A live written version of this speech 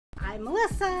I'm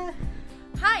Melissa.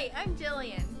 Hi, I'm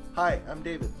Jillian. Hi, I'm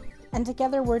David. And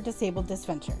together we're Disabled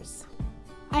Disventures.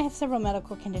 I have several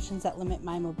medical conditions that limit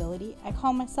my mobility. I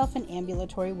call myself an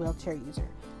ambulatory wheelchair user.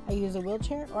 I use a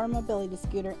wheelchair or a mobility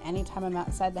scooter anytime I'm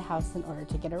outside the house in order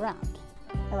to get around.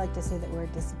 I like to say that we're a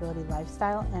disability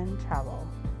lifestyle and travel.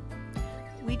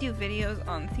 We do videos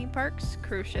on theme parks,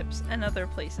 cruise ships, and other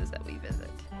places that we visit.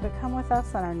 But come with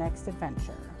us on our next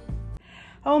adventure.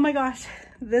 Oh my gosh,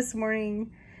 this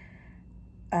morning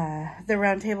the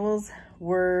roundtables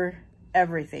were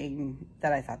everything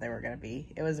that I thought they were going to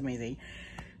be. It was amazing.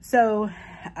 So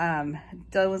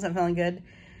Dylan wasn't feeling good,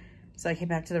 so I came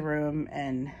back to the room,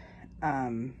 and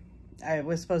I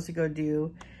was supposed to go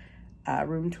do a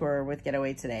room tour with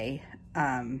Getaway today,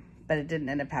 but it didn't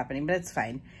end up happening, but it's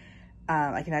fine.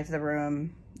 I came back to the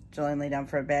room, Jillian lay down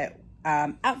for a bit,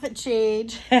 outfit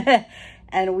change,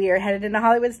 and we are headed into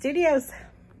Hollywood Studios.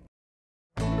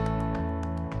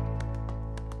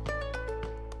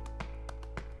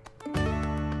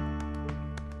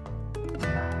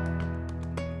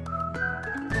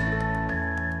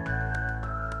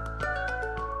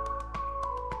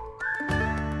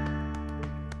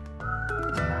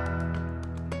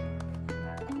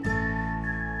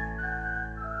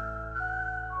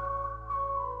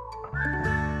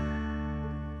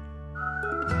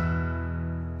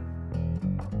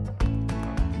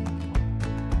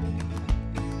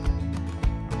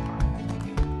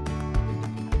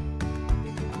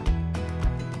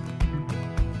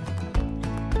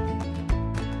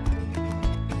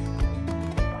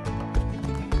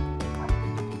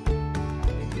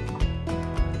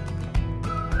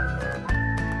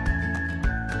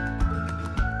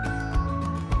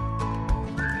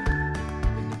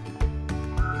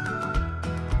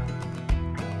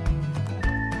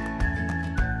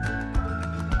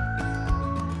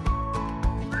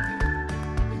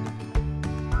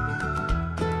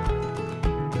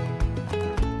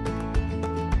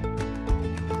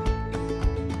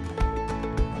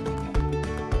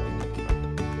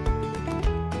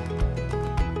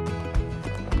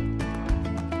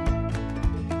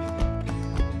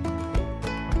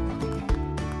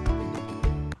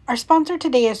 Our sponsor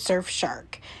today is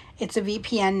Surfshark. It's a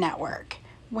VPN network.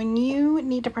 When you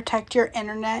need to protect your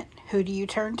internet, who do you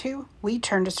turn to? We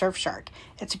turn to Surfshark.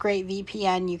 It's a great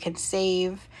VPN. You can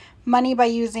save money by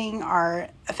using our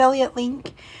affiliate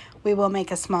link. We will make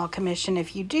a small commission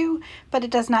if you do, but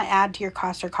it does not add to your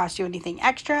cost or cost you anything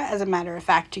extra. As a matter of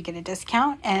fact, you get a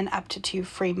discount and up to 2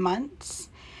 free months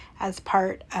as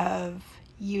part of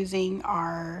using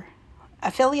our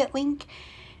affiliate link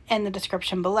in the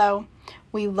description below.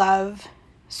 We love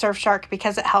Surfshark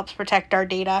because it helps protect our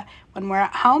data when we're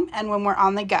at home and when we're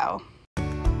on the go.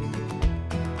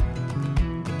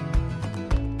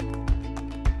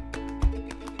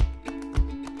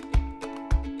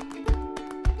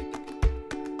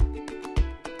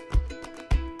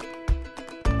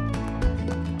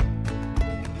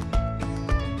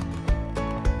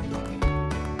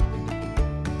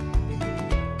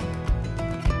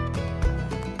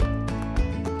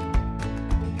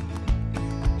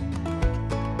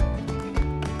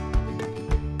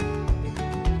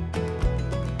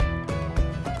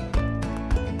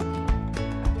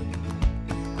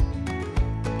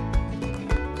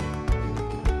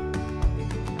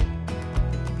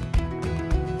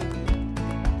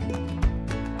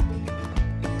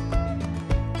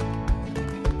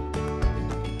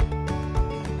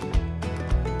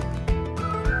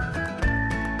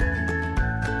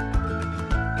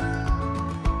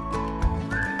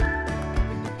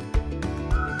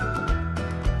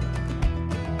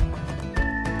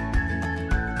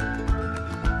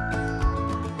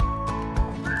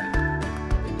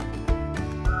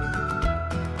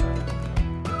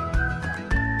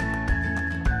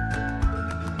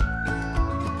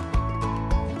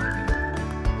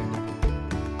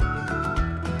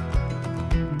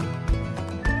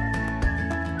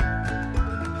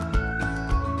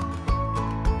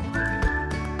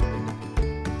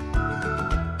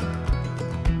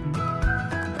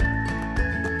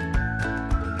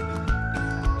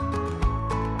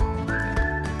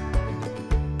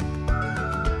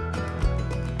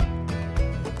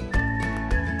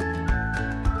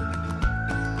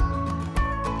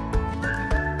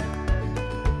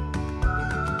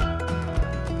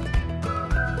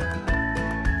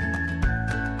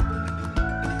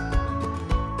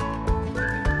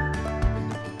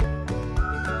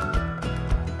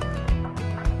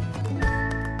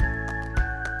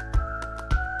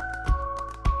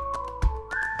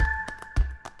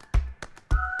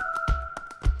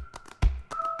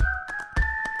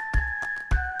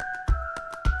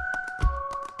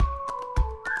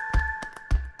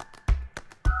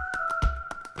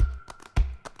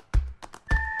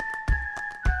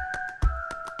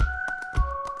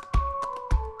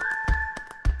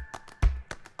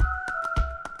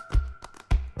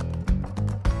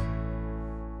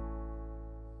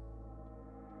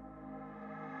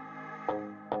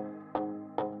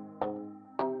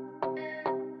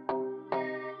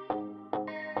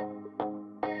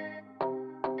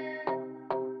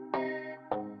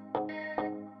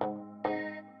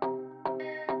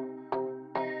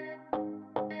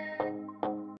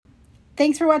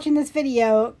 Thanks for watching this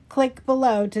video. Click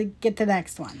below to get the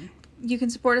next one. You can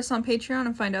support us on Patreon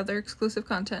and find other exclusive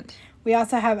content. We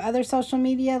also have other social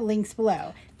media links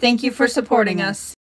below. Thank you for supporting us.